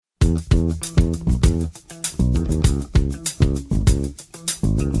Good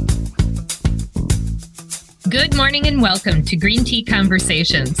morning and welcome to Green Tea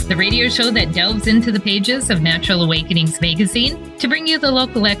Conversations, the radio show that delves into the pages of Natural Awakenings magazine to bring you the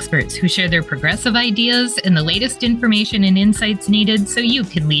local experts who share their progressive ideas and the latest information and insights needed so you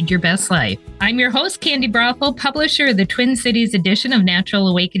can lead your best life. I'm your host, Candy Brothel, publisher of the Twin Cities edition of Natural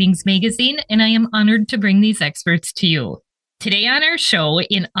Awakenings magazine, and I am honored to bring these experts to you. Today on our show,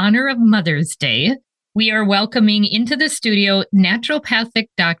 in honor of Mother's Day, we are welcoming into the studio Naturopathic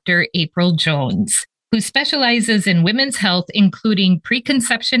Doctor April Jones, who specializes in women's health, including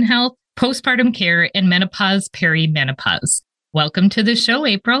preconception health, postpartum care, and menopause, perimenopause. Welcome to the show,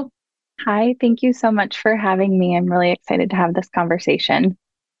 April. Hi, thank you so much for having me. I'm really excited to have this conversation.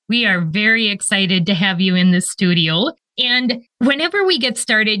 We are very excited to have you in the studio. And whenever we get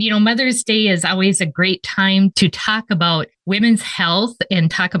started, Mother's Day is always a great time to talk about women's health and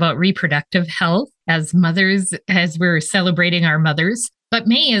talk about reproductive health as mothers, as we're celebrating our mothers. But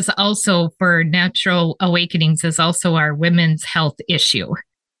May is also, for Natural Awakenings, is also our women's health issue.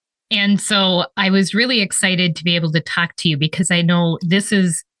 And so I was really excited to be able to talk to you because I know this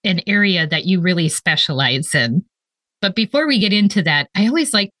is an area that you really specialize in. But before we get into that, I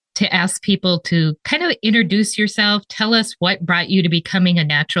always like to ask people to kind of introduce yourself, tell us what brought you to becoming a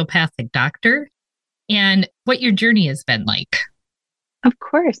naturopathic doctor and what your journey has been like. Of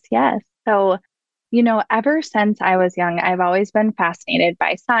course, yes. So, ever since I was young, I've always been fascinated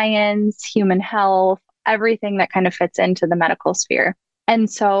by science, human health, everything that kind of fits into the medical sphere. And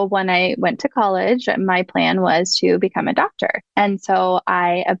so when I went to college, my plan was to become a doctor. And so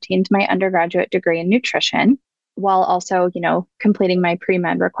I obtained my undergraduate degree in nutrition while also, completing my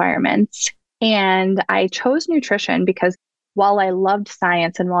pre-med requirements. And I chose nutrition because while I loved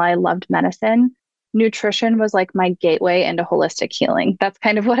science and while I loved medicine, nutrition was like my gateway into holistic healing. That's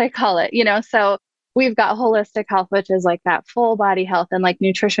kind of what I call it, So we've got holistic health, which is like that full body health. And like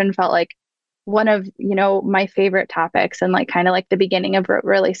nutrition felt like one of, my favorite topics and like kind of like the beginning of what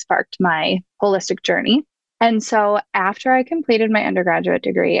really sparked my holistic journey. And so after I completed my undergraduate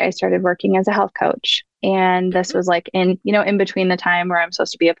degree, I started working as a health coach. And this was like in between the time where I'm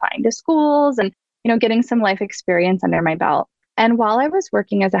supposed to be applying to schools and, getting some life experience under my belt. And while I was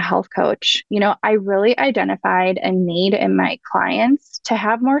working as a health coach, I really identified a need in my clients to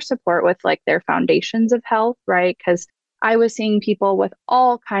have more support with like their foundations of health, right? Because I was seeing people with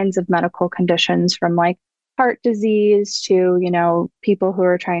all kinds of medical conditions from like heart disease to, people who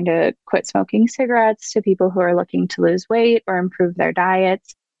are trying to quit smoking cigarettes to people who are looking to lose weight or improve their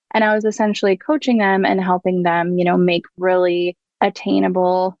diets. And I was essentially coaching them and helping them, make really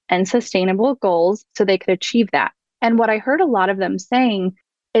attainable and sustainable goals so they could achieve that. And what I heard a lot of them saying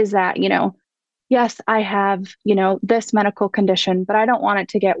is that, yes, I have, this medical condition, but I don't want it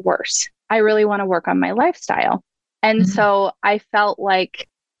to get worse. I really want to work on my lifestyle. And so I felt like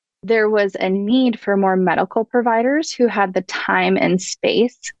there was a need for more medical providers who had the time and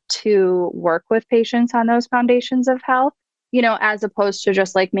space to work with patients on those foundations of health, as opposed to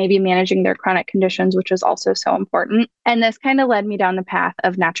just like maybe managing their chronic conditions, which is also so important. And this kind of led me down the path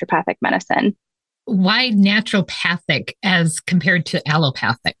of naturopathic medicine. Why naturopathic as compared to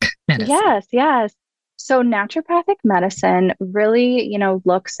allopathic medicine? Yes. So naturopathic medicine really,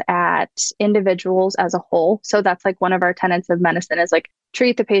 looks at individuals as a whole. So that's like one of our tenets of medicine is like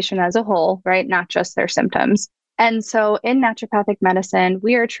treat the patient as a whole, right? Not just their symptoms. And so in naturopathic medicine,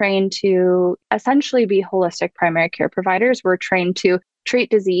 we are trained to essentially be holistic primary care providers. We're trained to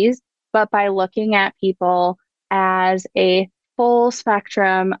treat disease, but by looking at people as a full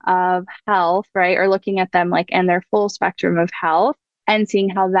spectrum of health, right? Or looking at them like in their full spectrum of health and seeing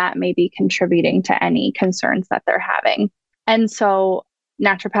how that may be contributing to any concerns that they're having. And so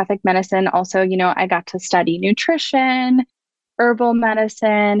naturopathic medicine also, I got to study nutrition, herbal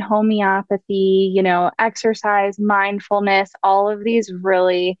medicine, homeopathy, exercise, mindfulness, all of these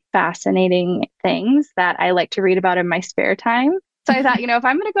really fascinating things that I like to read about in my spare time. So I thought, if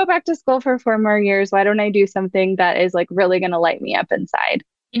I'm going to go back to school for 4 more years, why don't I do something that is like really going to light me up inside?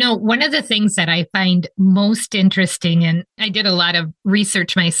 One of the things that I find most interesting, and I did a lot of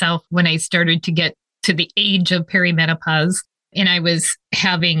research myself when I started to get to the age of perimenopause, and I was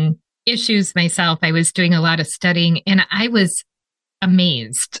having issues myself. I was doing a lot of studying, and I was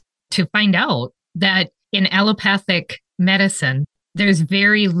amazed to find out that in allopathic medicine, there's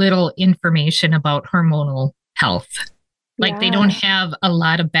very little information about hormonal health. Like they don't have a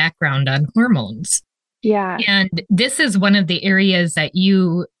lot of background on hormones. Yeah. And this is one of the areas that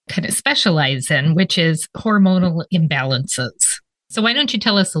you kind of specialize in, which is hormonal imbalances. So why don't you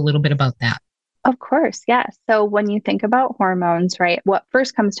tell us a little bit about that? Of course, yes. So when you think about hormones, right, what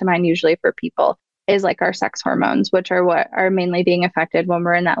first comes to mind usually for people is like our sex hormones, which are what are mainly being affected when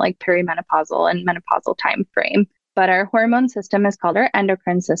we're in that like perimenopausal and menopausal time frame. But our hormone system is called our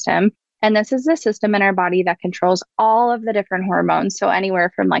endocrine system. And this is the system in our body that controls all of the different hormones. So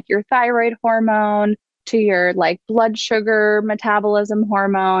anywhere from like your thyroid hormone to your like blood sugar metabolism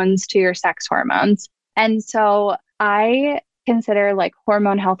hormones to your sex hormones. And so I consider like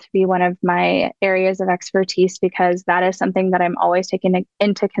hormone health to be one of my areas of expertise because that is something that I'm always taking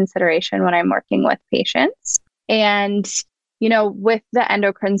into consideration when I'm working with patients. And, with the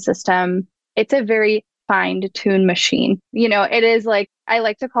endocrine system, it's a very fine-tuned machine. It is like, I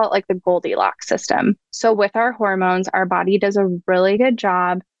like to call it like the Goldilocks system. So with our hormones, our body does a really good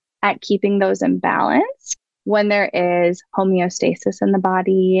job at keeping those in balance when there is homeostasis in the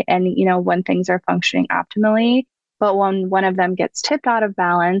body and, when things are functioning optimally. But when one of them gets tipped out of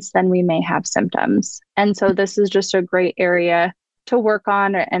balance, then we may have symptoms. And so this is just a great area to work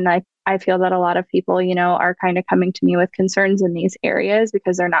on. And I feel that a lot of people, are kind of coming to me with concerns in these areas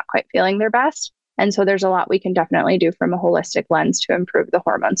because they're not quite feeling their best. And so there's a lot we can definitely do from a holistic lens to improve the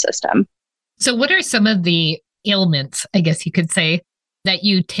hormone system. So what are some of the ailments, I guess you could say, that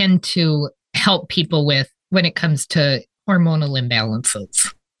you tend to help people with when it comes to hormonal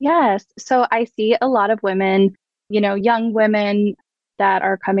imbalances? Yes. So I see a lot of women, young women that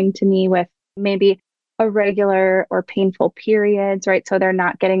are coming to me with maybe irregular or painful periods, right? So they're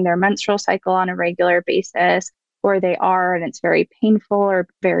not getting their menstrual cycle on a regular basis, or they are, and it's very painful or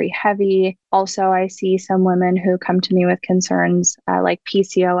very heavy. Also, I see some women who come to me with concerns like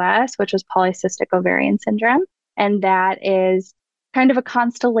PCOS, which is polycystic ovarian syndrome. And that is kind of a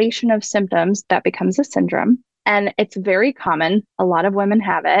constellation of symptoms that becomes a syndrome. And it's very common. A lot of women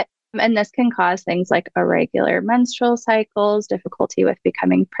have it. And this can cause things like irregular menstrual cycles, difficulty with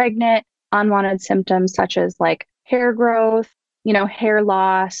becoming pregnant, unwanted symptoms such as like hair growth, hair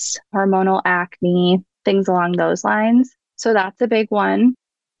loss, hormonal acne, things along those lines. So that's a big one.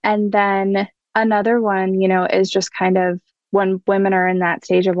 And then another one, is just kind of when women are in that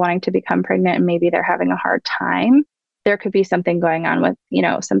stage of wanting to become pregnant and maybe they're having a hard time, there could be something going on with,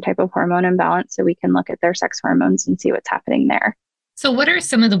 some type of hormone imbalance. So we can look at their sex hormones and see what's happening there. So what are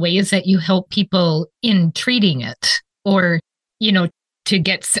some of the ways that you help people in treating it or, to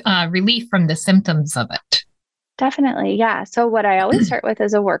get relief from the symptoms of it? Definitely. Yeah. So what I always start with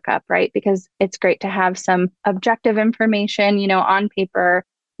is a workup, right? Because it's great to have some objective information, on paper,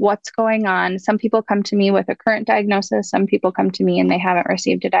 what's going on. Some people come to me with a current diagnosis. Some people come to me and they haven't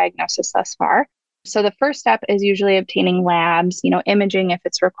received a diagnosis thus far. So the first step is usually obtaining labs, imaging if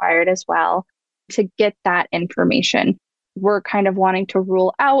it's required as well to get that information. We're kind of wanting to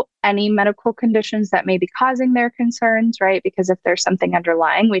rule out any medical conditions that may be causing their concerns, right? Because if there's something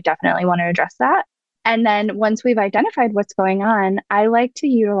underlying, we definitely want to address that. And then once we've identified what's going on, I like to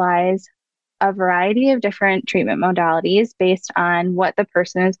utilize a variety of different treatment modalities based on what the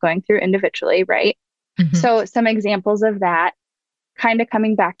person is going through individually, right? Mm-hmm. So some examples of that, kind of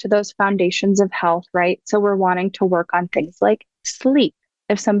coming back to those foundations of health, right? So we're wanting to work on things like sleep.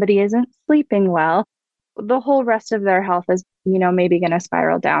 If somebody isn't sleeping well, the whole rest of their health is, maybe going to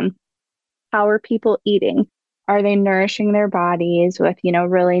spiral down. How are people eating? Are they nourishing their bodies with,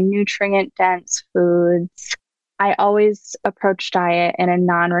 really nutrient dense foods? I always approach diet in a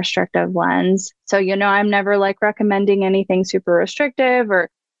non-restrictive lens. So, I'm never like recommending anything super restrictive or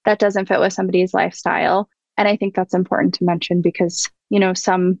that doesn't fit with somebody's lifestyle. And I think that's important to mention because,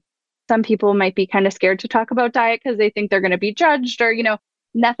 some people might be kind of scared to talk about diet because they think they're going to be judged or,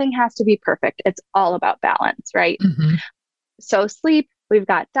 nothing has to be perfect. It's all about balance, right? Mm-hmm. So sleep, we've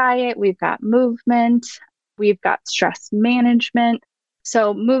got diet, we've got movement, we've got stress management.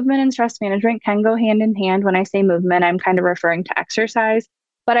 So movement and stress management can go hand in hand. When I say movement, I'm kind of referring to exercise,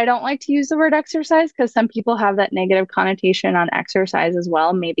 but I don't like to use the word exercise because some people have that negative connotation on exercise as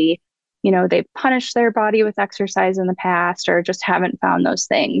well. Maybe, they've punished their body with exercise in the past or just haven't found those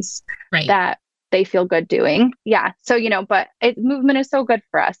things that they feel good doing. Yeah. So, but movement is so good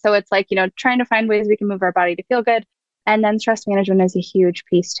for us. So it's like, trying to find ways we can move our body to feel good. And then stress management is a huge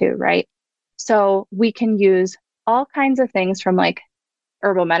piece too, right? So we can use all kinds of things from like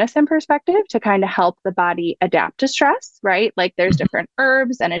herbal medicine perspective to kind of help the body adapt to stress, right? Like there's different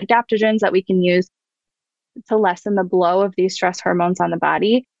herbs and adaptogens that we can use to lessen the blow of these stress hormones on the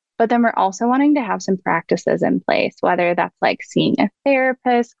body. But then we're also wanting to have some practices in place, whether that's like seeing a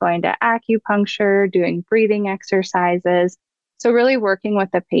therapist, going to acupuncture, doing breathing exercises. So really working with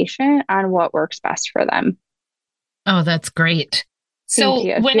the patient on what works best for them. Oh, that's great. So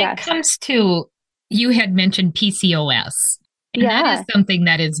when it comes to, you had mentioned PCOS. And that is Yeah, something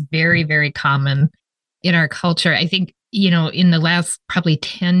that is very, very common in our culture. I think, in the last probably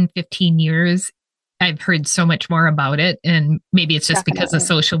 10, 15 years, I've heard so much more about it. And maybe it's just because of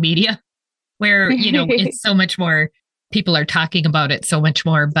definitely. social media where, it's so much more, people are talking about it so much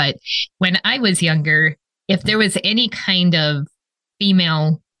more. But when I was younger, if there was any kind of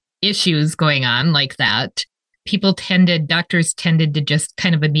female issues going on like that, doctors tended to just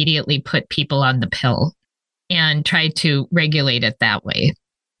kind of immediately put people on the pill and try to regulate it that way.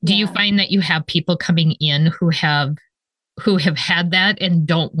 Do you Yeah. find that you have people coming in who have had that and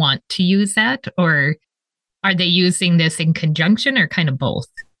don't want to use that, or are they using this in conjunction, or kind of both?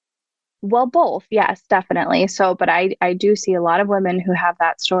 Well, both. Yes, definitely. So, but I do see a lot of women who have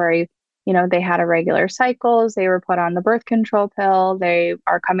that story. They had irregular cycles, they were put on the birth control pill, they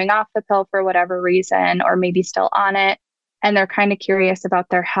are coming off the pill for whatever reason, or maybe still on it. And they're kind of curious about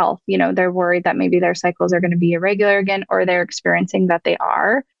their health. They're worried that maybe their cycles are going to be irregular again, or they're experiencing that they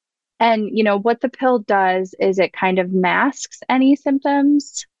are. And, what the pill does is it kind of masks any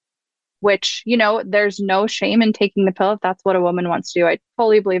symptoms, which, there's no shame in taking the pill if that's what a woman wants to do. I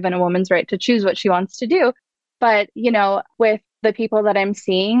fully believe in a woman's right to choose what she wants to do. But, with the people that I'm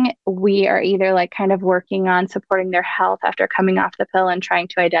seeing, we are either like kind of working on supporting their health after coming off the pill and trying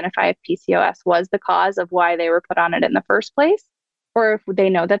to identify if PCOS was the cause of why they were put on it in the first place. Or if they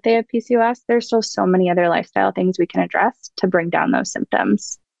know that they have PCOS, there's still so many other lifestyle things we can address to bring down those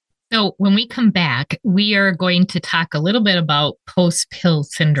symptoms. So, when we come back, we are going to talk a little bit about post pill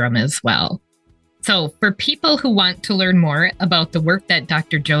syndrome as well. So, for people who want to learn more about the work that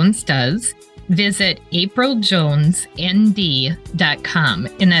Dr. Jones does, visit apriljonesnd.com.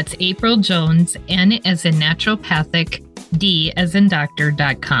 And that's April Jones, N as in naturopathic, D as in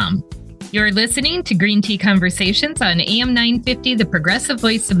doctor.com. You're listening to Green Tea Conversations on AM 950, the progressive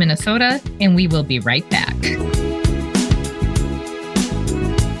voice of Minnesota, and we will be right back.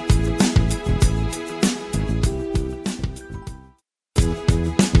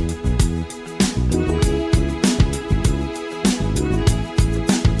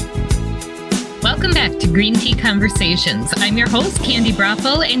 Welcome back to Green Tea Conversations. I'm your host, Candy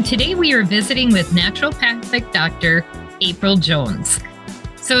Brothel, and today we are visiting with Naturopathic Doctor April Jones.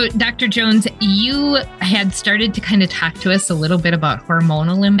 So, Dr. Jones, you had started to kind of talk to us a little bit about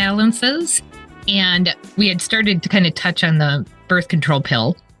hormonal imbalances, and we had started to kind of touch on the birth control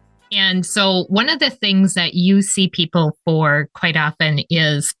pill. And so one of the things that you see people for quite often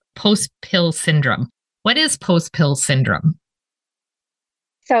is post-pill syndrome. What is post-pill syndrome?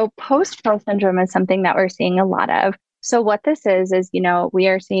 So post-pill syndrome is something that we're seeing a lot of. So what this is, we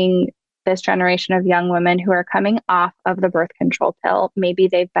are seeing this generation of young women who are coming off of the birth control pill. Maybe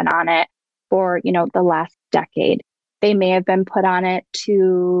they've been on it for, the last decade. They may have been put on it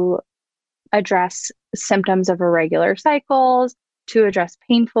to address symptoms of irregular cycles, to address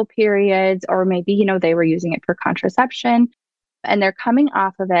painful periods, or maybe, they were using it for contraception. And they're coming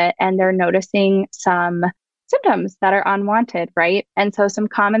off of it and they're noticing some symptoms that are unwanted, right? And so some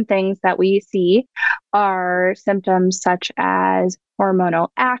common things that we see are symptoms such as hormonal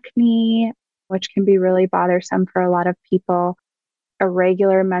acne, which can be really bothersome for a lot of people,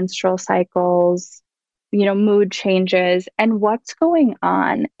 irregular menstrual cycles, mood changes. And what's going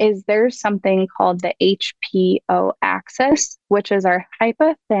on is there's something called the HPO axis, which is our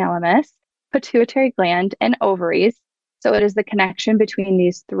hypothalamus, pituitary gland, and ovaries. So it is the connection between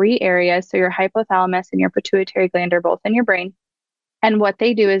these three areas. So your hypothalamus and your pituitary gland are both in your brain. And what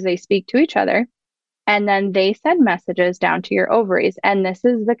they do is they speak to each other and then they send messages down to your ovaries. And this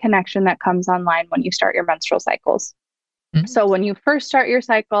is the connection that comes online when you start your menstrual cycles. Mm-hmm. So when you first start your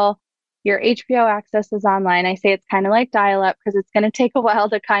cycle, your HPO axis is online. I say it's kind of like dial-up because it's going to take a while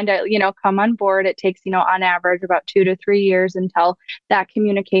to kind of, come on board. It takes, on average about 2 to 3 years until that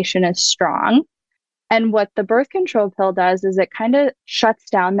communication is strong. And what the birth control pill does is it kind of shuts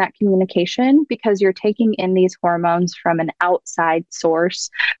down that communication because you're taking in these hormones from an outside source.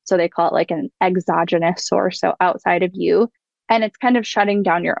 So they call it like an exogenous source, so outside of you. And it's kind of shutting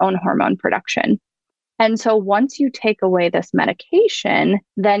down your own hormone production. And so once you take away this medication,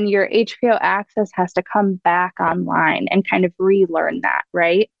 then your HPO axis has to come back online and kind of relearn that,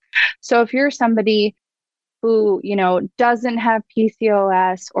 right? So if you're somebody who, doesn't have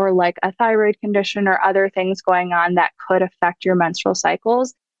PCOS or like a thyroid condition or other things going on that could affect your menstrual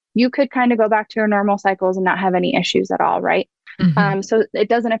cycles, you could kind of go back to your normal cycles and not have any issues at all, right? Mm-hmm. So it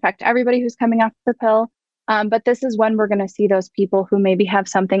doesn't affect everybody who's coming off the pill. But this is when we're going to see those people who maybe have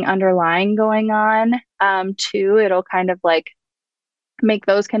something underlying going on too. It'll kind of like make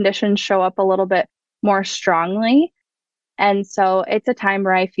those conditions show up a little bit more strongly. And so it's a time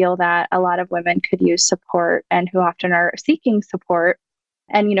where I feel that a lot of women could use support and who often are seeking support.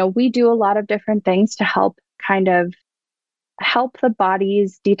 And, we do a lot of different things to help kind of help the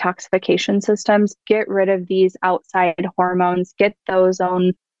body's detoxification systems get rid of these outside hormones, get those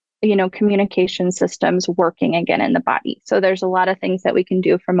own, communication systems working again in the body. So there's a lot of things that we can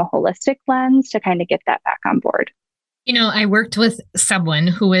do from a holistic lens to kind of get that back on board. I worked with someone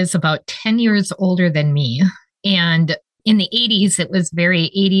who is about 10 years older than me. And in the 80s, it was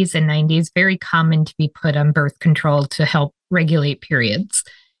 80s and 90s, very common to be put on birth control to help regulate periods.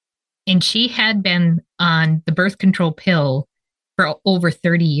 And she had been on the birth control pill for over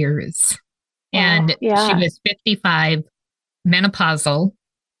 30 years. And she was 55, menopausal,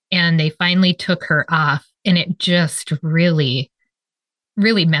 and they finally took her off. And it just really,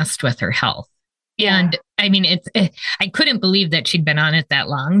 really messed with her health. Yeah. And I mean, I couldn't believe that she'd been on it that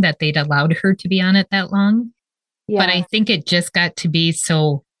long, that they'd allowed her to be on it that long. Yeah. But I think it just got to be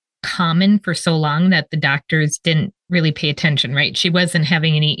so common for so long that the doctors didn't really pay attention, right? She wasn't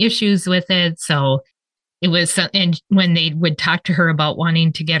having any issues with it. So it was, and when they would talk to her about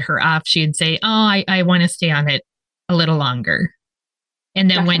wanting to get her off, she'd say, oh, I want to stay on it a little longer. And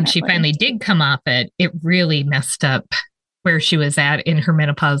then when she finally did come off it, it really messed up where she was at in her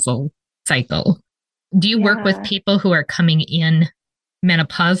menopausal cycle. Do you work with people who are coming in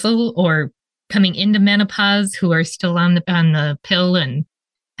menopausal or coming into menopause who are still on the pill and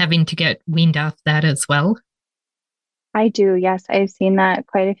having to get weaned off that as well? I do. Yes. I've seen that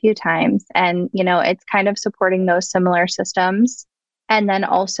quite a few times. And, it's kind of supporting those similar systems. And then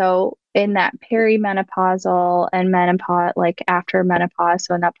also in that perimenopausal and menopause, like after menopause,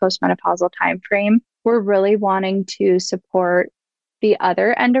 so in that postmenopausal time frame, we're really wanting to support the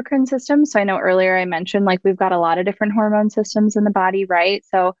other endocrine systems. So I know earlier I mentioned like we've got a lot of different hormone systems in the body, right?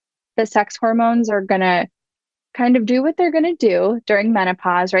 So the sex hormones are going to kind of do what they're going to do during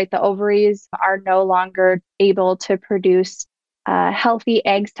menopause, right? The ovaries are no longer able to produce healthy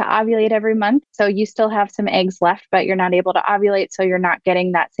eggs to ovulate every month. So you still have some eggs left, but you're not able to ovulate. So you're not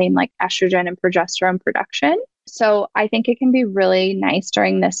getting that same like estrogen and progesterone production. So I think it can be really nice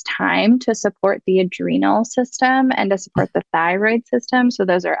during this time to support the adrenal system and to support the thyroid system. So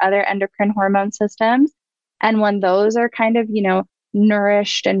those are other endocrine hormone systems. And when those are kind of,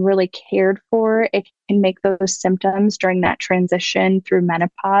 nourished and really cared for, it can make those symptoms during that transition through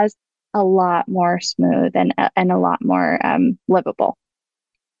menopause a lot more smooth and a lot more livable.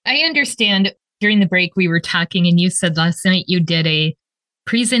 I understand during the break we were talking and you said last night you did a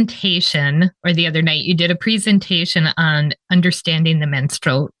presentation, or the other night you did a presentation on understanding the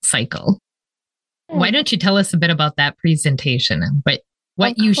menstrual cycle. Why don't you tell us a bit about that presentation and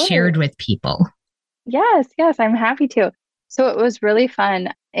what you shared with people? Yes, I'm happy to. So it was really fun.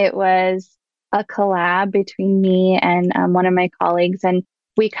 It was a collab between me and one of my colleagues, and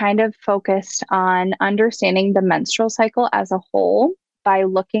we kind of focused on understanding the menstrual cycle as a whole by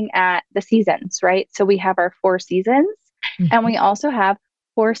looking at the seasons, right? So we have our 4 seasons, and we also have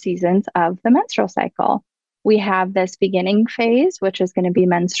 4 seasons of the menstrual cycle. We have this beginning phase, which is going to be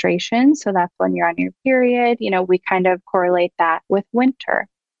menstruation. So that's when you're on your period. We kind of correlate that with winter.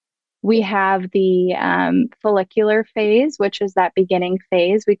 We have the follicular phase, which is that beginning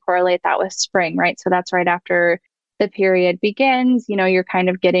phase. We correlate that with spring, right? So that's right after the period begins. You're kind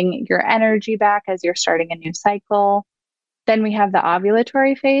of getting your energy back as you're starting a new cycle. Then we have the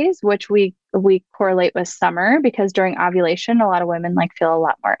ovulatory phase, which we correlate with summer, because during ovulation, a lot of women feel a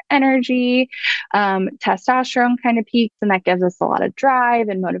lot more energy. Testosterone kind of peaks, and that gives us a lot of drive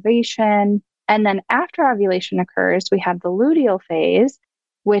and motivation. And then after ovulation occurs, we have the luteal phase,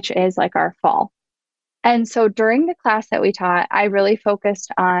 which is like our fall. And so during the class that we taught, I really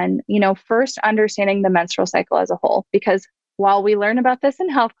focused on, first understanding the menstrual cycle as a whole, because while we learn about this in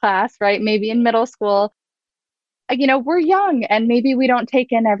health class, right, maybe in middle school, we're young and maybe we don't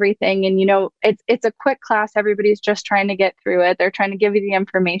take in everything. And, it's a quick class. Everybody's just trying to get through it. They're trying to give you the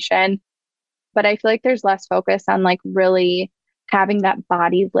information. But I feel like there's less focus on really having that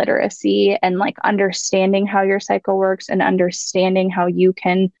body literacy and understanding how your cycle works and understanding how you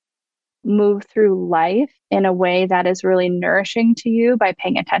can move through life in a way that is really nourishing to you by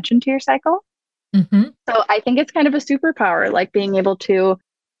paying attention to your cycle. Mm-hmm. So I think it's kind of a superpower, being able to,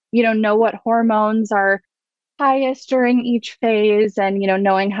 know what hormones are highest during each phase and,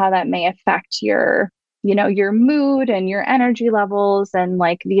 knowing how that may affect your mood and your energy levels and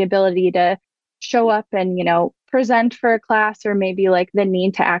the ability to show up and, present for a class, or maybe the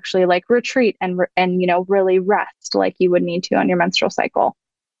need to actually retreat and really rest like you would need to on your menstrual cycle.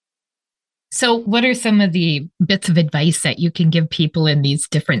 So what are some of the bits of advice that you can give people in these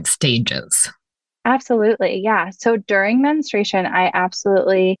different stages? Absolutely. Yeah. So during menstruation, I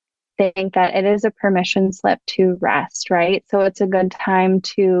absolutely think that it is a permission slip to rest, right? So it's a good time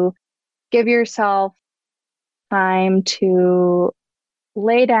to give yourself time to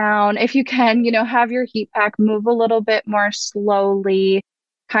lay down. If you can, have your heat pack, move a little bit more slowly,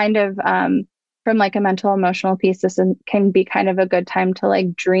 kind of from like a mental emotional piece. Can be kind of a good time to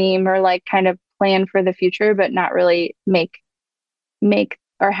like dream or like kind of plan for the future, but not really make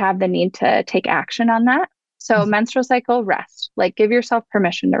or have the need to take action on that. So menstrual cycle, rest, like give yourself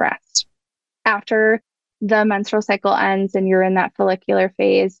permission to rest. After the menstrual cycle ends and you're in that follicular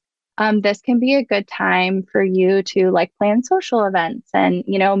phase, this can be a good time for you to like plan social events and,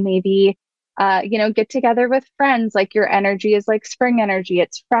 maybe, get together with friends. Like your energy is like spring energy.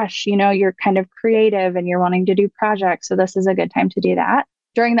 It's fresh, you're kind of creative and you're wanting to do projects. So this is a good time to do that.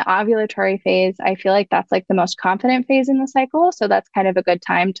 During the ovulatory phase, I feel like that's like the most confident phase in the cycle. So that's kind of a good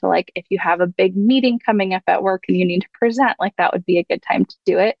time to like, if you have a big meeting coming up at work and you need to present, like that would be a good time to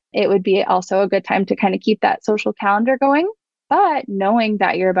do it. It would be also a good time to kind of keep that social calendar going. But knowing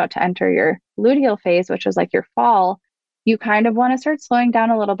that you're about to enter your luteal phase, which is like your fall, you kind of want to start slowing down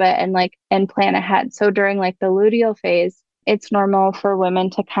a little bit and plan ahead. So during like the luteal phase, it's normal for women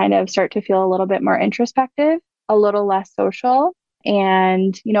to kind of start to feel a little bit more introspective, a little less social,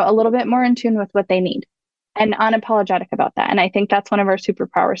 and, a little bit more in tune with what they need and unapologetic about that. And I think that's one of our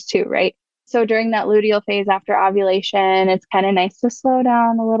superpowers too, right? So during that luteal phase after ovulation, it's kind of nice to slow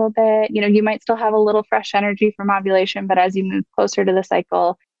down a little bit. You might still have a little fresh energy from ovulation, but as you move closer to the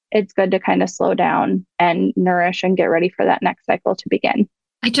cycle, it's good to kind of slow down and nourish and get ready for that next cycle to begin.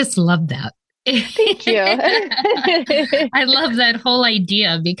 I just love that. Thank you. I love that whole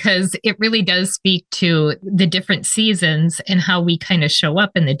idea because it really does speak to the different seasons and how we kind of show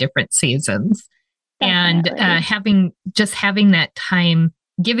up in the different seasons. Definitely. And having that time,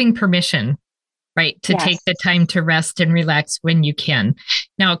 giving permission, right, to take the time to rest and relax when you can.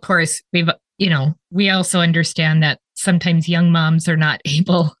 Now, of course, we also understand that sometimes young moms are not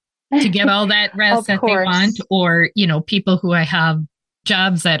able to get all that rest that they want, or, people who have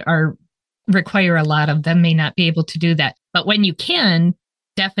jobs that require a lot of them may not be able to do that. But when you can,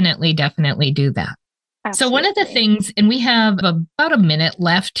 definitely do that. Absolutely. So one of the things, and we have about a minute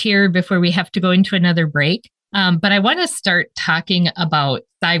left here before we have to go into another break, but I want to start talking about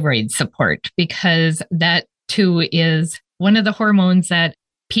thyroid support because that too is one of the hormones that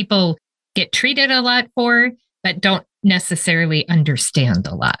people get treated a lot for, but don't necessarily understand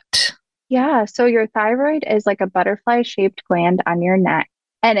a lot. Yeah. So your thyroid is like a butterfly-shaped gland on your neck.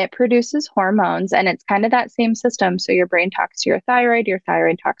 And it produces hormones, and it's kind of that same system. So your brain talks to your thyroid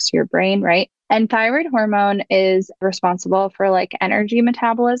talks to your brain, right? And thyroid hormone is responsible for like energy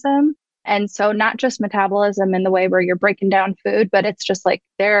metabolism. And so not just metabolism in the way where you're breaking down food, but it's just like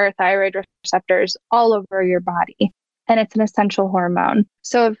there are thyroid receptors all over your body. And it's an essential hormone.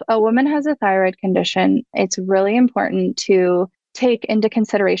 So if a woman has a thyroid condition, it's really important to take into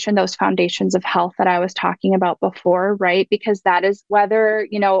consideration those foundations of health that I was talking about before, right? Because that is whether,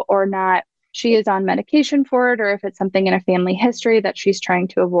 or not she is on medication for it, or if it's something in a family history that she's trying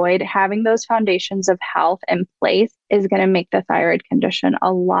to avoid, having those foundations of health in place is going to make the thyroid condition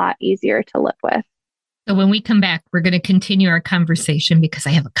a lot easier to live with. So when we come back, we're going to continue our conversation because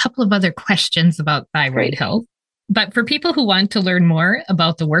I have a couple of other questions about thyroid health. But for people who want to learn more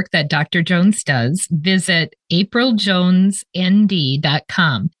about the work that Dr. Jones does, visit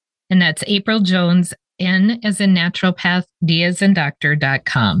apriljonesnd.com. And that's April Jones, N as in naturopath, D as in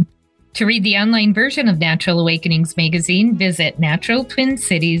doctor.com. To read the online version of Natural Awakenings magazine, visit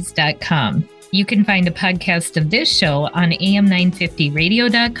naturaltwincities.com. You can find a podcast of this show on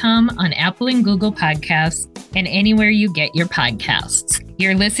am950radio.com, on Apple and Google Podcasts, and anywhere you get your podcasts.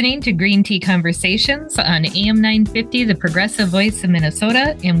 You're listening to Green Tea Conversations on AM950, the progressive voice of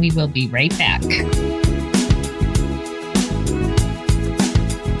Minnesota, and we will be right back.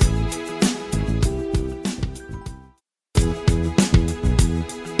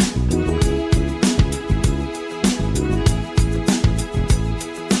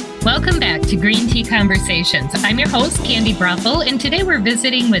 Welcome back to Green Tea Conversations. I'm your host, Candy Brothel, and today we're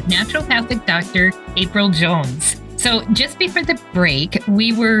visiting with Naturopathic Doctor April Jones. So just before the break,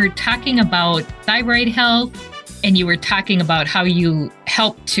 we were talking about thyroid health, and you were talking about how you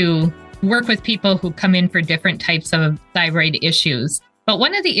help to work with people who come in for different types of thyroid issues. But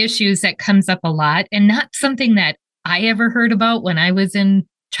one of the issues that comes up a lot, and not something that I ever heard about when I was in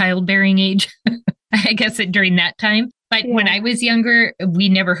childbearing age, I guess during that time, but when I was younger, we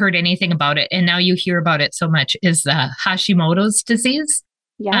never heard anything about it. And now you hear about it so much, is Hashimoto's disease.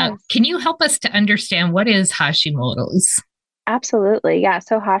 Yes. Can you help us to understand what is Hashimoto's? Absolutely. Yeah.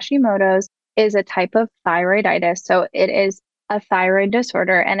 So Hashimoto's is a type of thyroiditis. So it is a thyroid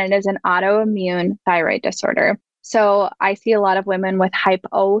disorder and it is an autoimmune thyroid disorder. So I see a lot of women with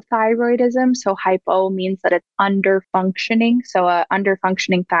hypothyroidism. So hypo means that it's under functioning. So a under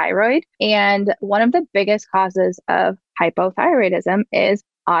functioning thyroid. And one of the biggest causes of hypothyroidism is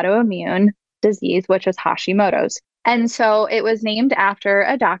autoimmune disease, which is Hashimoto's. And so it was named after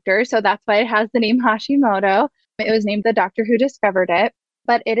a doctor. So that's why it has the name Hashimoto. It was named the doctor who discovered it.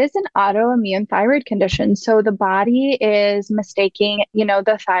 But it is an autoimmune thyroid condition. So the body is mistaking,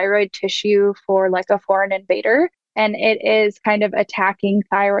 the thyroid tissue for like a foreign invader. And it is kind of attacking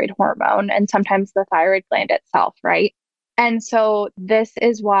thyroid hormone and sometimes the thyroid gland itself, right? And so this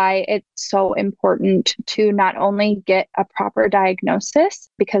is why it's so important to not only get a proper diagnosis,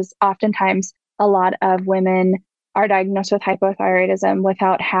 because oftentimes a lot of women are diagnosed with hypothyroidism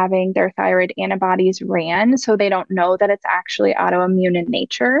without having their thyroid antibodies ran. So they don't know that it's actually autoimmune in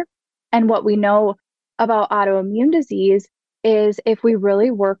nature. And what we know about autoimmune disease is if we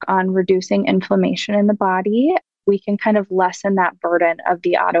really work on reducing inflammation in the body, we can kind of lessen that burden of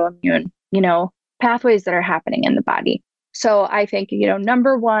the autoimmune, pathways that are happening in the body. So I think,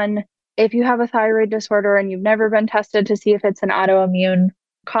 number one, if you have a thyroid disorder and you've never been tested to see if it's an autoimmune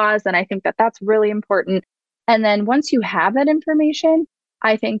cause, then I think that that's really important. And then once you have that information,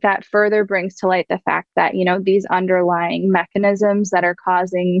 I think that further brings to light the fact that, these underlying mechanisms that are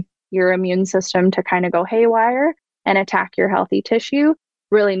causing your immune system to kind of go haywire and attack your healthy tissue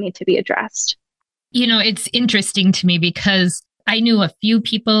really need to be addressed. It's interesting to me because I knew a few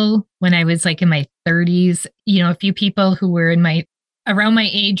people when I was like in my 30s, a few people who were around my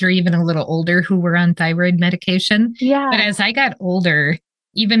age or even a little older who were on thyroid medication. Yeah. But as I got older,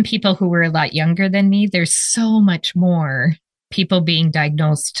 even people who were a lot younger than me, there's so much more people being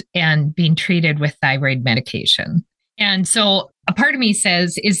diagnosed and being treated with thyroid medication. And so a part of me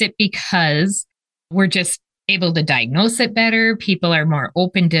says, is it because we're just able to diagnose it better? People are more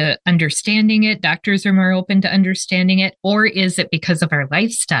open to understanding it. Doctors are more open to understanding it. Or is it because of our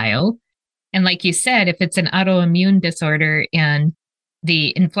lifestyle? And like you said, if it's an autoimmune disorder and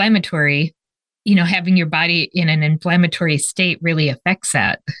the inflammatory, having your body in an inflammatory state really affects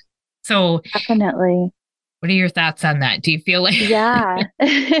that. So definitely. What are your thoughts on that? Do you feel like... Yeah.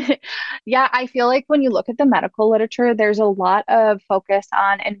 Yeah, I feel like when you look at the medical literature, there's a lot of focus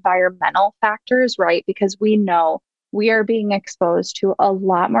on environmental factors, right? Because we know we are being exposed to a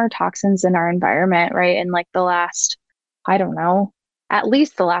lot more toxins in our environment, right? In like the last, I don't know, at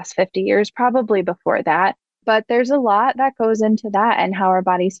least the last 50 years, probably before that. But there's a lot that goes into that and how our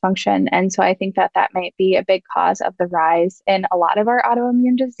bodies function. And so I think that that might be a big cause of the rise in a lot of our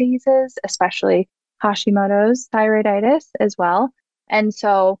autoimmune diseases, especially Hashimoto's thyroiditis as well. And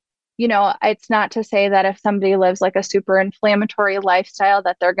so, it's not to say that if somebody lives like a super inflammatory lifestyle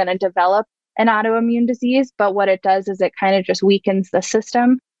that they're going to develop an autoimmune disease, but what it does is it kind of just weakens the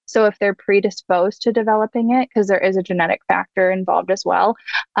system. So if they're predisposed to developing it, because there is a genetic factor involved as well,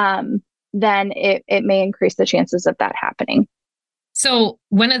 then it may increase the chances of that happening. So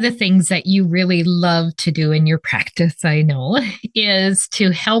one of the things that you really love to do in your practice, I know, is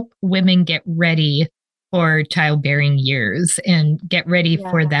to help women get ready for childbearing years and get ready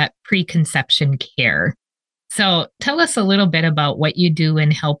for that preconception care. So tell us a little bit about what you do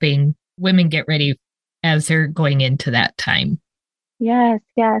in helping women get ready as they're going into that time. Yes,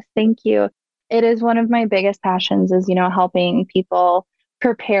 thank you. It is one of my biggest passions is, helping people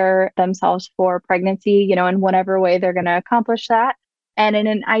prepare themselves for pregnancy, in whatever way they're going to accomplish that. And in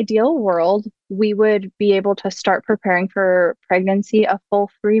an ideal world, we would be able to start preparing for pregnancy a full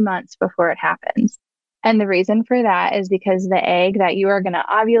 3 months before it happens. And the reason for that is because the egg that you are going to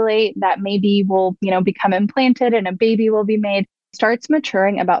ovulate, that maybe will, become implanted and a baby will be made, starts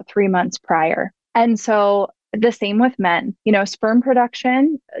maturing about 3 months prior. And so the same with men, sperm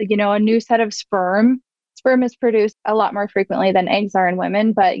production, a new set of sperm is produced a lot more frequently than eggs are in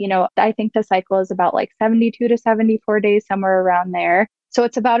women. But, I think the cycle is about like 72 to 74 days, somewhere around there. So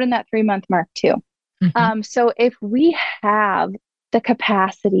it's about in that 3 month mark too. Mm-hmm. So if we have the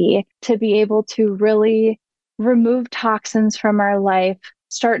capacity to be able to really remove toxins from our life,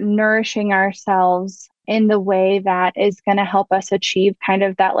 start nourishing ourselves in the way that is going to help us achieve kind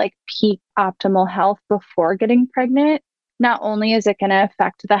of that like peak optimal health before getting pregnant, not only is it going to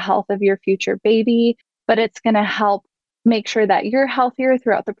affect the health of your future baby, but it's going to help make sure that you're healthier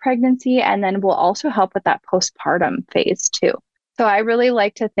throughout the pregnancy. And then will also help with that postpartum phase too. So I really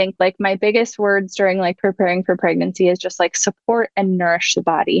like to think like my biggest words during like preparing for pregnancy is just like support and nourish the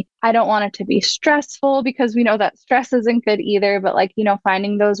body. I don't want it to be stressful because we know that stress isn't good either, but like,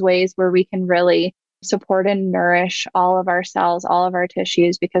 finding those ways where we can really support and nourish all of our cells, all of our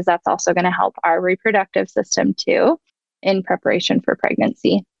tissues, because that's also going to help our reproductive system too in preparation for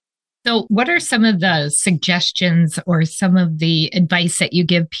pregnancy. So, what are some of the suggestions or some of the advice that you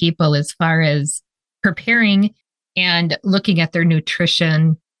give people as far as preparing and looking at their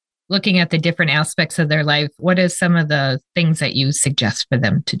nutrition, looking at the different aspects of their life? What are some of the things that you suggest for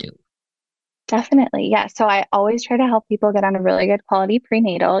them to do? Definitely. Yeah. So I always try to help people get on a really good quality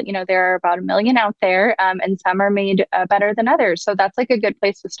prenatal. There are about 1 million out there, and some are made better than others. So that's like a good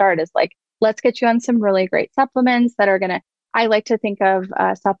place to start is like, let's get you on some really great supplements that are going to, I like to think of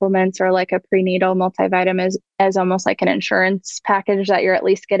supplements or like a prenatal multivitamin as almost like an insurance package that you're at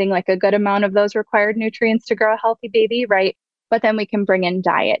least getting like a good amount of those required nutrients to grow a healthy baby, right? But then we can bring in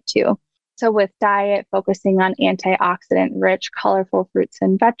diet too. So with diet, focusing on antioxidant rich, colorful fruits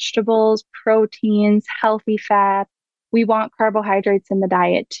and vegetables, proteins, healthy fats. We want carbohydrates in the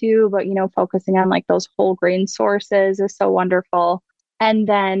diet too, but focusing on like those whole grain sources is so wonderful. And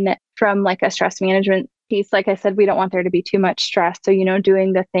then from like a stress management piece, like I said, we don't want there to be too much stress. So,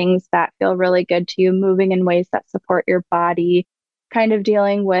 doing the things that feel really good to you, moving in ways that support your body, kind of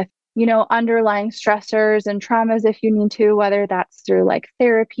dealing with underlying stressors and traumas if you need to, whether that's through like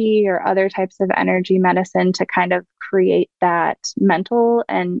therapy or other types of energy medicine to kind of create that mental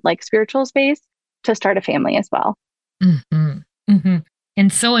and like spiritual space to start a family as well. Mm-hmm. Mm-hmm.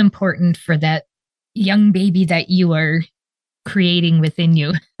 And so important for that young baby that you are creating within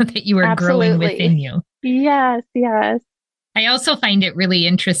you, that you are Absolutely. growing within you. Yes, yes. I also find it really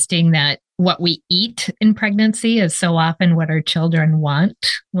interesting that what we eat in pregnancy is so often what our children want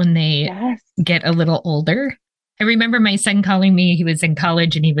when they get a little older. I remember my son calling me, he was in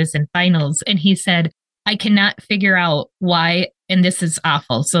college and he was in finals, and he said, I cannot figure out why, and this is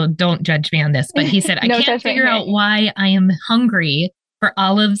awful, so don't judge me on this, but he said, I can't figure out why I am hungry for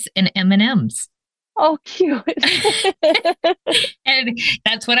olives and M&Ms. Oh, cute. And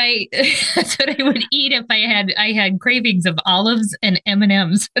that's what I would eat if I had cravings of olives and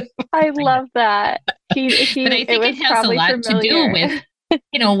M&Ms. I love that. But I think it has a lot to do with,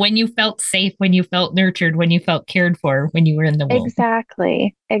 when you felt safe, when you felt nurtured, when you felt cared for, when you were in the womb.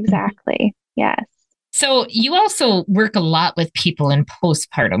 Exactly. Yes. So you also work a lot with people in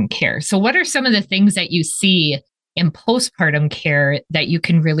postpartum care. So what are some of the things that you see in postpartum care that you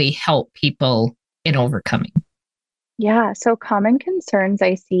can really help people in overcoming? Yeah. So common concerns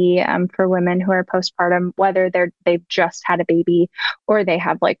I see for women who are postpartum, whether they've just had a baby or they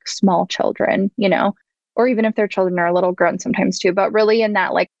have like small children, or even if their children are a little grown sometimes too, but really in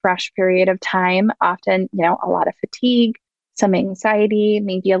that like fresh period of time, often, a lot of fatigue, some anxiety,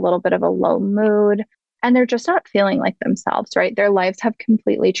 maybe a little bit of a low mood, and they're just not feeling like themselves, right? Their lives have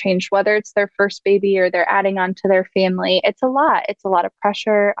completely changed, whether it's their first baby or they're adding on to their family. It's a lot. It's a lot of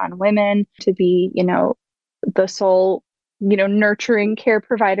pressure on women to be, the sole, nurturing care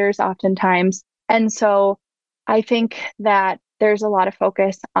providers oftentimes. And so I think that there's a lot of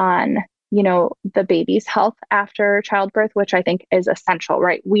focus on, the baby's health after childbirth, which I think is essential,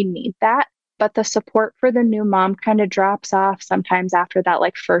 right? We need that. But the support for the new mom kind of drops off sometimes after that,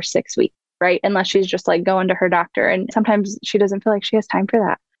 like first 6 weeks, right? Unless she's just like going to her doctor. And sometimes she doesn't feel like she has time for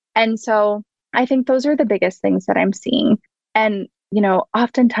that. And so I think those are the biggest things that I'm seeing. And,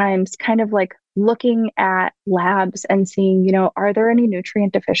 oftentimes kind of like looking at labs and seeing, are there any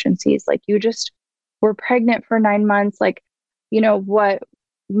nutrient deficiencies? Like you just were pregnant for 9 months, like,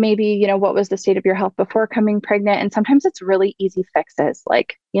 what was the state of your health before coming pregnant? And sometimes it's really easy fixes,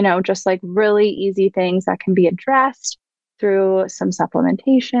 like, just like really easy things that can be addressed through some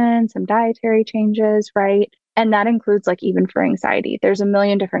supplementation, some dietary changes, right? And that includes like even for anxiety, there's 1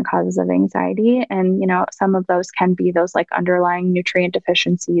 million different causes of anxiety. And, some of those can be those like underlying nutrient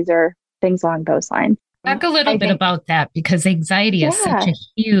deficiencies or things along those lines. Talk a little bit about that because anxiety is such a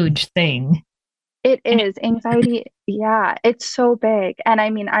huge thing. It is. Anxiety, yeah, it's so big. And I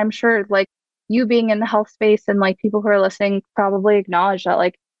mean, I'm sure like you being in the health space and like people who are listening probably acknowledge that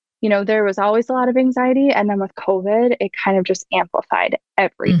like, there was always a lot of anxiety. And then with COVID, it kind of just amplified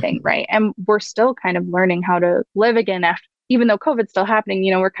everything, right? And we're still kind of learning how to live again after, even though COVID's still happening,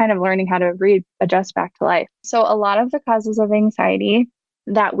 we're kind of learning how to readjust back to life. So a lot of the causes of anxiety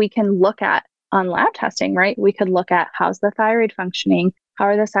that we can look at on lab testing, right? We could look at how's the thyroid functioning? How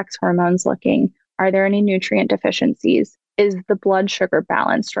are the sex hormones looking? Are there any nutrient deficiencies? Is the blood sugar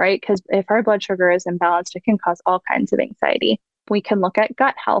balanced, right? Because if our blood sugar is imbalanced, it can cause all kinds of anxiety. We can look at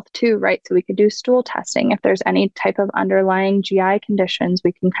gut health too, right? So we could do stool testing. If there's any type of underlying GI conditions,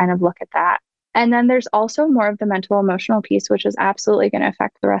 we can kind of look at that. And then there's also more of the mental emotional piece, which is absolutely going to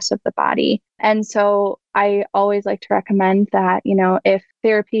affect the rest of the body. And so I always like to recommend that, if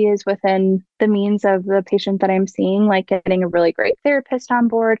therapy is within the means of the patient that I'm seeing, like getting a really great therapist on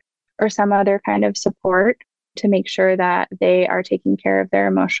board or some other kind of support to make sure that they are taking care of their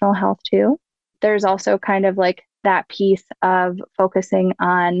emotional health too. There's also kind of like that piece of focusing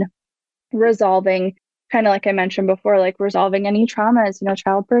on resolving, kind of like I mentioned before, like resolving any traumas.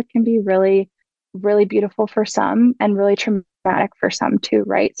 Childbirth can be really, really beautiful for some and really traumatic for some too,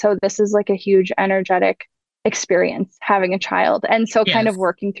 right? So this is like a huge energetic experience having a child. And so kind of Yes.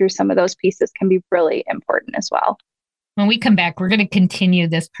 working through some of those pieces can be really important as well. When we come back, we're going to continue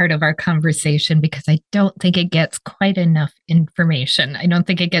this part of our conversation because I don't think it gets quite enough information. I don't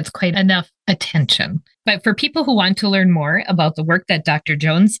think it gets quite enough attention. But for people who want to learn more about the work that Dr.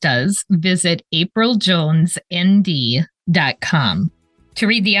 Jones does, visit apriljonesnd.com. To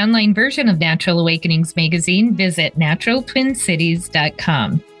read the online version of Natural Awakenings magazine, visit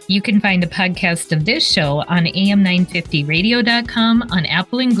naturaltwincities.com. You can find a podcast of this show on am950radio.com, on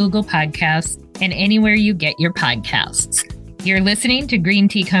Apple and Google Podcasts, and anywhere you get your podcasts. You're listening to Green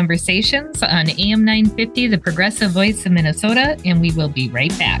Tea Conversations on AM 950, the progressive voice of Minnesota, and we will be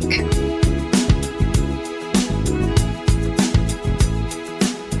right back.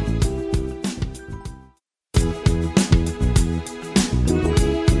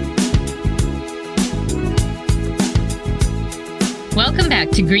 Welcome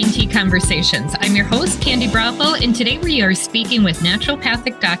back to Green Tea Conversations. I'm your host, Candy Brothel, and today we are speaking with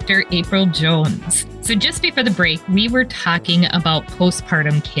Naturopathic Doctor April Jones. So just before the break, we were talking about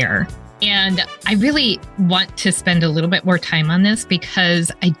postpartum care. And I really want to spend a little bit more time on this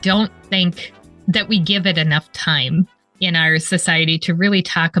because I don't think that we give it enough time in our society to really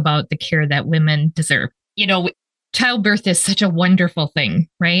talk about the care that women deserve. Childbirth is such a wonderful thing,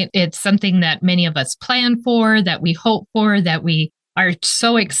 right? It's something that many of us plan for, that we hope for, that we are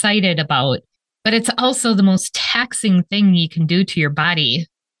so excited about, but it's also the most taxing thing you can do to your body.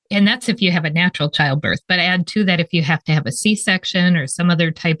 And that's if you have a natural childbirth. But add to that, if you have to have a C-section or some other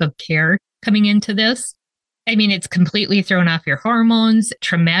type of care coming into this, I mean, it's completely thrown off your hormones,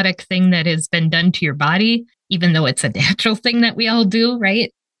 traumatic thing that has been done to your body, even though it's a natural thing that we all do,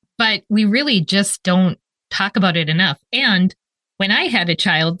 right? But we really just don't talk about it enough. And when I had a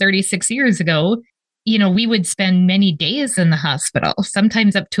child 36 years ago, we would spend many days in the hospital,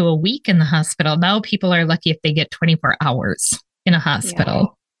 sometimes up to a week in the hospital. Now people are lucky if they get 24 hours in a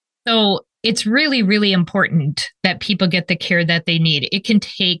hospital. Yeah. So it's really, really important that people get the care that they need. It can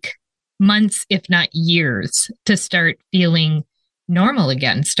take months, if not years, to start feeling normal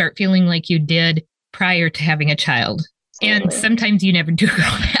again, start feeling like you did prior to having a child. Absolutely. And sometimes you never do go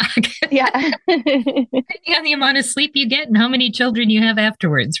back. Yeah. Depending on the amount of sleep you get and how many children you have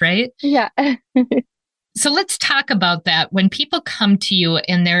afterwards, right? Yeah. So let's talk about that. When people come to you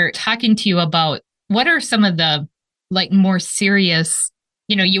and they're talking to you about what are some of the more serious,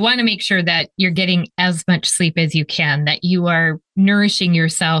 you want to make sure that you're getting as much sleep as you can, that you are nourishing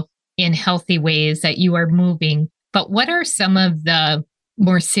yourself in healthy ways, that you are moving. But what are some of the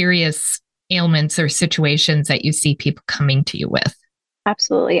more serious ailments or situations that you see people coming to you with?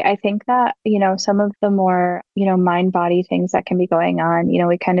 Absolutely. I think that, some of the more, mind-body things that can be going on,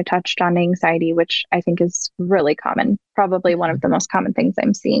 we kind of touched on anxiety, which I think is really common, probably one of the most common things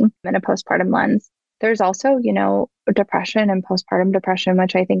I'm seeing in a postpartum lens. There's also, depression and postpartum depression,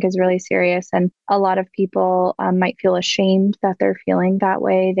 which I think is really serious. And a lot of people might feel ashamed that they're feeling that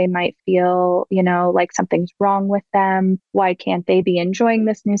way. They might feel, like something's wrong with them. Why can't they be enjoying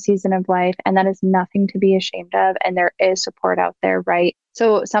this new season of life? And that is nothing to be ashamed of. And there is support out there, right?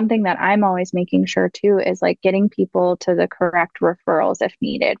 So something that I'm always making sure too is like getting people to the correct referrals if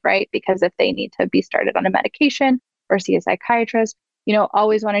needed, right? Because if they need to be started on a medication or see a psychiatrist,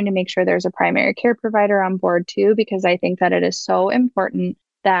 always wanting to make sure there's a primary care provider on board too, because I think that it is so important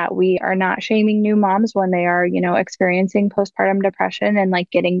that we are not shaming new moms when they are, experiencing postpartum depression and like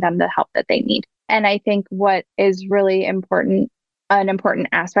getting them the help that they need. And I think what is really important, an important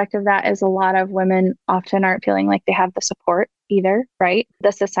aspect of that is a lot of women often aren't feeling like they have the support either, right?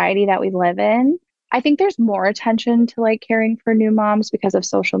 The society that we live in, I think there's more attention to like caring for new moms because of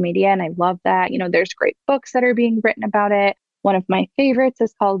social media. And I love that. There's great books that are being written about it. One of my favorites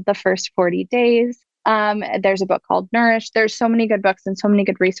is called The First 40 Days. There's a book called Nourish. There's so many good books and so many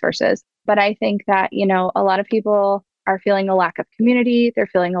good resources. But I think that, a lot of people are feeling a lack of community. They're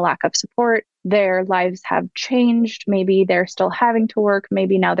feeling a lack of support. Their lives have changed. Maybe they're still having to work.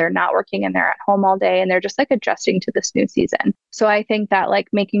 Maybe now they're not working and they're at home all day and they're just like adjusting to this new season. So I think that like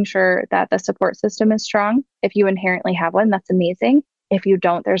making sure that the support system is strong. If you inherently have one, that's amazing. If you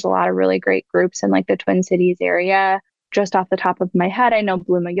don't, there's a lot of really great groups in like the Twin Cities area. just off the top of my head, I know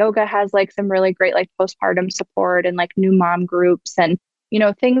Bluma Yoga has like some really great like postpartum support and like new mom groups and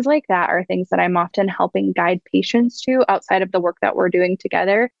things like that are things that I'm often helping guide patients to outside of the work that we're doing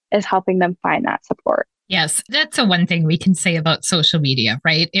together is helping them find that support. Yes, that's the one thing we can say about social media,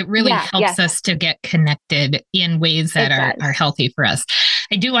 right? It really helps us to get connected in ways that are healthy for us.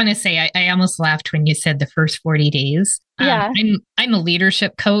 I do want to say, I almost laughed when you said the first 40 days. Yeah. I'm a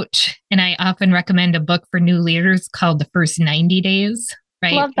leadership coach, and I often recommend a book for new leaders called The First 90 Days.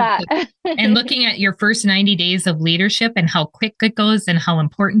 Right. Love that. And looking at your first 90 days of leadership and how quick it goes and how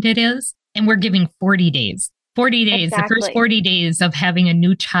important it is. And we're giving 40 days. 40 days, exactly. The first 40 days of having a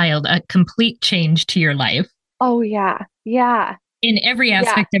new child, a complete change to your life. Oh, yeah. Yeah. In every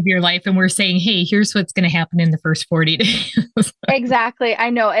aspect of your life. And we're saying, hey, here's what's going to happen in the first 40 days. Exactly. I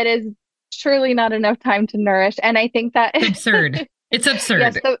know it is surely not enough time to nourish. And I think that it's absurd. It's absurd.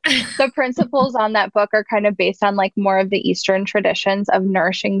 Yes, the principles on that book are kind of based on like more of the Eastern traditions of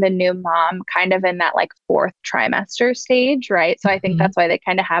nourishing the new mom kind of in that like fourth trimester stage, right? So I think that's why they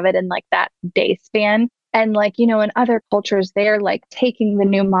kind of have it in like that day span. And like, in other cultures, they're like taking the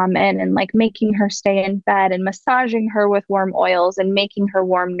new mom in and like making her stay in bed and massaging her with warm oils and making her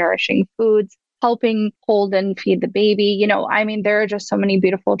warm, nourishing foods, helping hold and feed the baby. There are just so many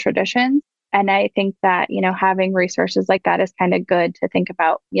beautiful traditions. And I think that, having resources like that is kind of good to think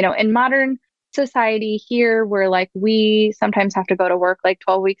about, in modern society here, where like we sometimes have to go to work like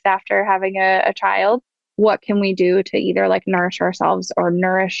 12 weeks after having a child. What can we do to either like nourish ourselves or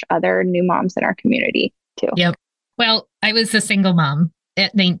nourish other new moms in our community too? Yep. Well, I was a single mom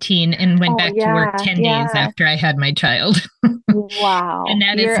at 19 and went back to work 10 days after I had my child. Wow. And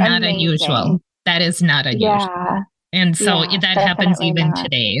that is not unusual. That is not unusual. Yeah. And so that happens even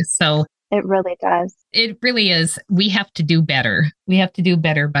today. So it really does. It really is. We have to do better. We have to do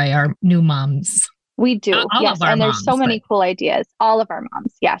better by our new moms. We do. All yes. Of our and there's moms, so many cool ideas. All of our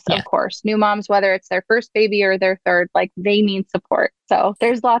moms. Yes, of course. New moms, whether it's their first baby or their third, like they need support. So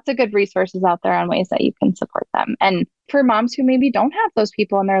there's lots of good resources out there on ways that you can support them. And for moms who maybe don't have those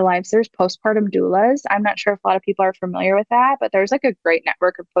people in their lives, there's postpartum doulas. I'm not sure if a lot of people are familiar with that, but there's like a great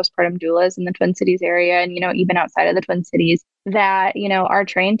network of postpartum doulas in the Twin Cities area and, even outside of the Twin Cities that, are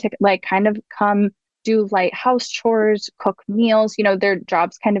trained to like kind of come do light house chores, cook meals. Their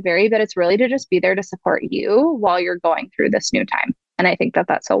jobs kind of vary, but it's really to just be there to support you while you're going through this new time. And I think that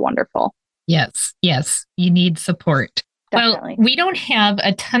that's so wonderful. Yes. Yes. You need support. Definitely. Well, we don't have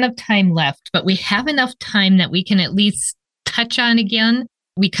a ton of time left, but we have enough time that we can at least touch on again.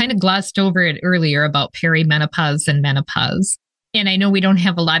 We kind of glossed over it earlier about perimenopause and menopause. And I know we don't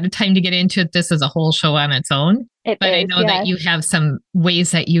have a lot of time to get into it. This is a whole show on its own. I know that you have some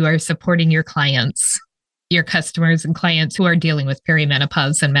ways that you are supporting your clients, your customers and clients who are dealing with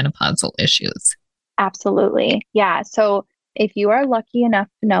perimenopause and menopausal issues. Absolutely. Yeah. So if you are lucky enough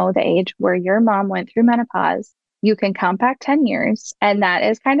to know the age where your mom went through menopause, you can count back 10 years. And that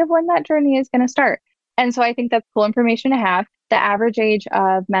is kind of when that journey is going to start. And so I think that's cool information to have. The average age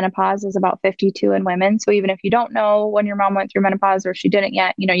of menopause is about 52 in women. So even if you don't know when your mom went through menopause or she didn't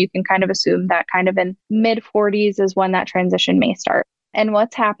yet, you can kind of assume that kind of in mid 40s is when that transition may start. And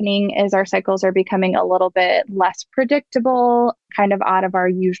what's happening is our cycles are becoming a little bit less predictable, kind of out of our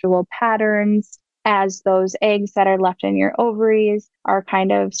usual patterns, as those eggs that are left in your ovaries are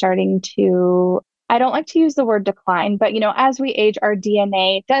kind of starting to, I don't like to use the word decline, but as we age, our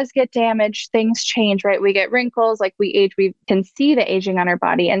DNA does get damaged. Things change, right? We get wrinkles, like we age, we can see the aging on our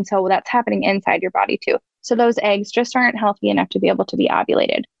body. And so that's happening inside your body too. So those eggs just aren't healthy enough to be able to be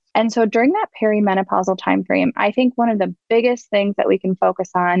ovulated. And so during that perimenopausal timeframe, I think one of the biggest things that we can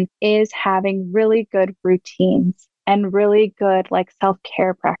focus on is having really good routines and really good like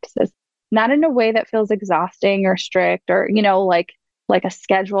self-care practices, not in a way that feels exhausting or strict or, like a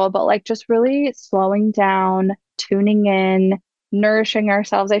schedule, but like just really slowing down, tuning in, nourishing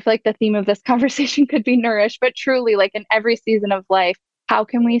ourselves. I feel like the theme of this conversation could be nourished, but truly like in every season of life, how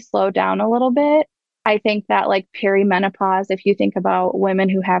can we slow down a little bit? I think that like perimenopause, if you think about women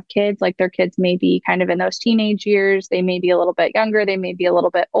who have kids, like their kids may be kind of in those teenage years, they may be a little bit younger, they may be a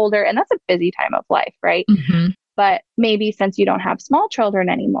little bit older, and that's a busy time of life, right? Mm-hmm. But maybe since you don't have small children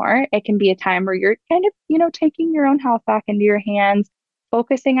anymore, it can be a time where you're kind of, taking your own health back into your hands,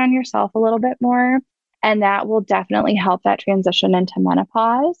 focusing on yourself a little bit more. And that will definitely help that transition into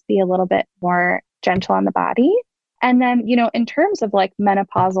menopause be a little bit more gentle on the body. And then, in terms of like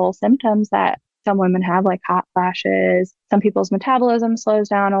menopausal symptoms that some women have, like hot flashes, some people's metabolism slows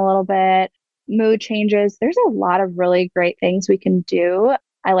down a little bit, mood changes, there's a lot of really great things we can do.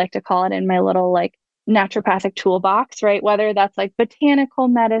 I like to call it in my little like naturopathic toolbox, right? Whether that's like botanical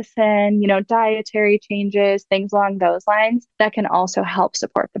medicine, dietary changes, things along those lines that can also help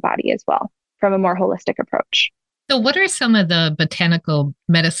support the body as well from a more holistic approach. So, what are some of the botanical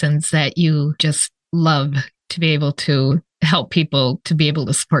medicines that you just love to be able to help people to be able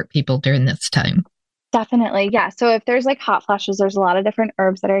to support people during this time? Definitely. Yeah. So if there's like hot flashes, there's a lot of different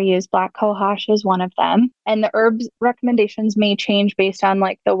herbs that are used. Black cohosh is one of them. And the herbs recommendations may change based on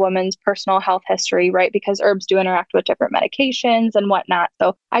like the woman's personal health history, right? Because herbs do interact with different medications and whatnot.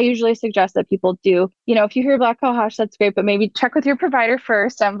 So I usually suggest that people do, if you hear black cohosh, that's great, but maybe check with your provider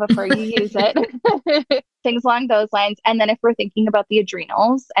first before you use it. Things along those lines. And then if we're thinking about the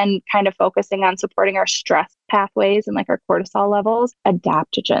adrenals and kind of focusing on supporting our stress pathways and like our cortisol levels,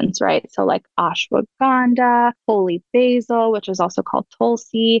 adaptogens, right? So like ashwagandha, holy basil, which is also called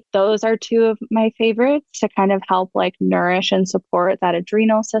tulsi. Those are two of my favorites to kind of help like nourish and support that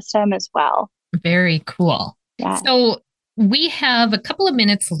adrenal system as well. Very cool. Yeah. So we have a couple of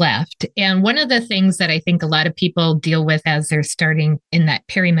minutes left. And one of the things that I think a lot of people deal with as they're starting in that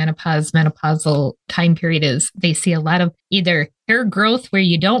perimenopause, menopausal time period is they see a lot of either hair growth where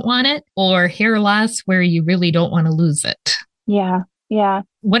you don't want it or hair loss where you really don't want to lose it. Yeah. Yeah.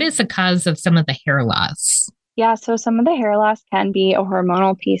 What is the cause of some of the hair loss? Yeah, so some of the hair loss can be a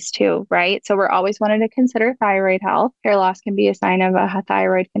hormonal piece too, right? So we're always wanting to consider thyroid health. Hair loss can be a sign of a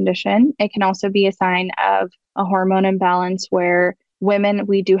thyroid condition. It can also be a sign of a hormone imbalance where women,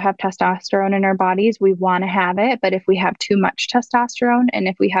 we do have testosterone in our bodies. We want to have it, but if we have too much testosterone and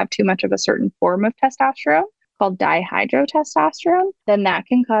if we have too much of a certain form of testosterone, called dihydrotestosterone, then that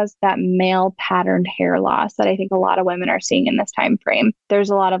can cause that male patterned hair loss that I think a lot of women are seeing in this time frame. There's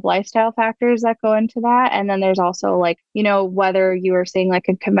a lot of lifestyle factors that go into that. And then there's also like, whether you are seeing like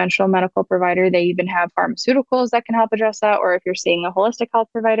a conventional medical provider, they even have pharmaceuticals that can help address that. Or if you're seeing a holistic health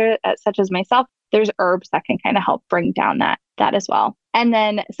provider, such as myself, there's herbs that can kind of help bring down that as well. And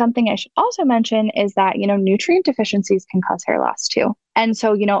then something I should also mention is that, nutrient deficiencies can cause hair loss too. And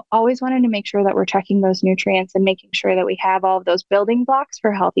so, always wanting to make sure that we're checking those nutrients and making sure that we have all of those building blocks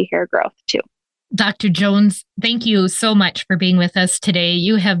for healthy hair growth too. Dr. Jones, thank you so much for being with us today.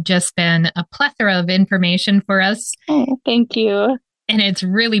 You have just been a plethora of information for us. Oh, thank you. And it's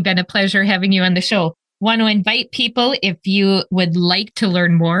really been a pleasure having you on the show. Want to invite people, if you would like to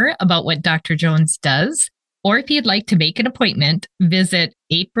learn more about what Dr. Jones does, or if you'd like to make an appointment, visit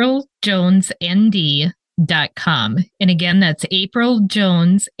apriljonesnd.com. And again, that's April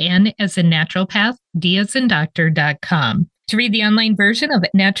Jones, N as in naturopath, D as in doctor.com. To read the online version of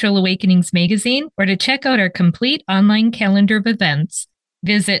Natural Awakenings magazine or to check out our complete online calendar of events,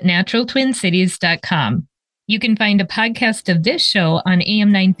 visit naturaltwincities.com. You can find a podcast of this show on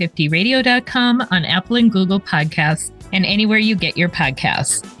am950radio.com, on Apple and Google Podcasts, and anywhere you get your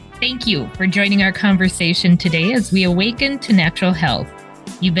podcasts. Thank you for joining our conversation today as we awaken to natural health.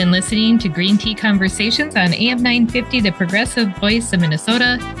 You've been listening to Green Tea Conversations on AM950, the progressive voice of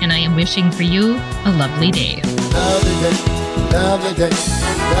Minnesota, and I am wishing for you a lovely day. Lovely day, lovely day,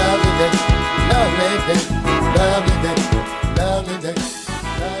 lovely day, lovely day, lovely day, lovely day.